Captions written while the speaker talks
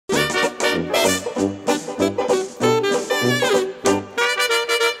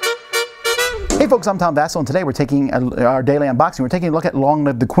folks, I'm Tom Vasel, and today we're taking our daily unboxing. We're taking a look at Long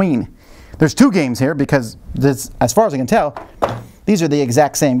Live the Queen. There's two games here because, as far as I can tell, these are the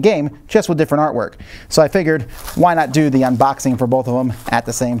exact same game, just with different artwork. So I figured, why not do the unboxing for both of them at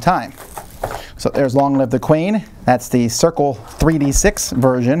the same time? So there's Long Live the Queen. That's the Circle 3D6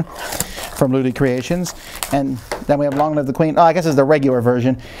 version from Ludi Creations. And then we have Long Live the Queen. Oh, I guess it's the regular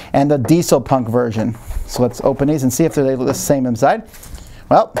version and the Diesel Punk version. So let's open these and see if they look the same inside.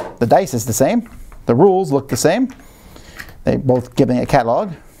 Well, the dice is the same. The rules look the same. They both give me a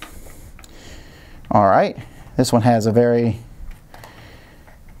catalog. All right. This one has a very,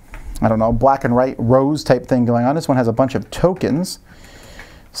 I don't know, black and white rose type thing going on. This one has a bunch of tokens.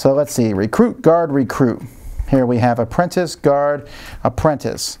 So let's see, recruit, guard, recruit. Here we have apprentice, guard,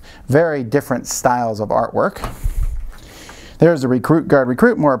 apprentice. Very different styles of artwork. There's the recruit, guard,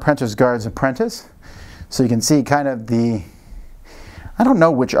 recruit, more apprentice, guards, apprentice. So you can see kind of the, I don't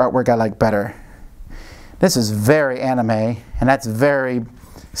know which artwork I like better. This is very anime, and that's very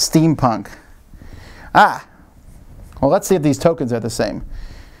steampunk. Ah, well, let's see if these tokens are the same.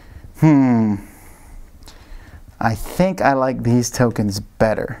 I think I like these tokens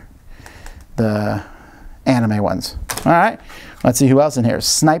better, the anime ones. All right, let's see who else in here.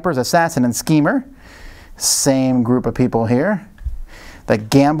 Snipers, assassin, and schemer. Same group of people here. The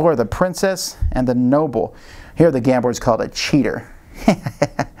gambler, the princess, and the noble. Here the gambler is called a cheater.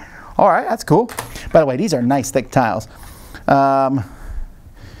 All right, that's cool. By the way, these are nice thick tiles.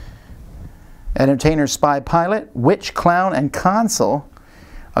 Entertainer, spy, pilot, witch, clown, and consul.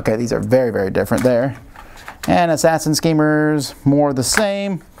 Okay, these are very, very different there. And assassin, schemers, more the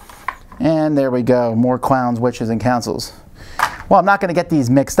same. And there we go, more clowns, witches, and consuls. Well, I'm not going to get these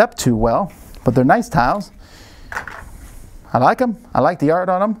mixed up too well, but they're nice tiles. I like them. I like the art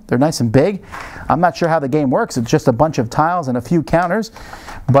on them. They're nice and big. I'm not sure how the game works. It's just a bunch of tiles and a few counters.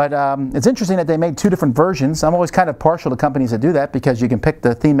 But it's interesting that they made two different versions. I'm always kind of partial to companies that do that because you can pick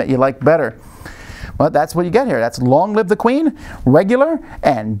the theme that you like better. Well, that's what you get here. That's Long Live the Queen, regular,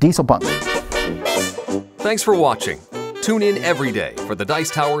 and Diesel Punk. Thanks for watching. Tune in every day for the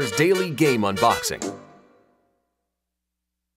Dice Tower's daily game unboxing.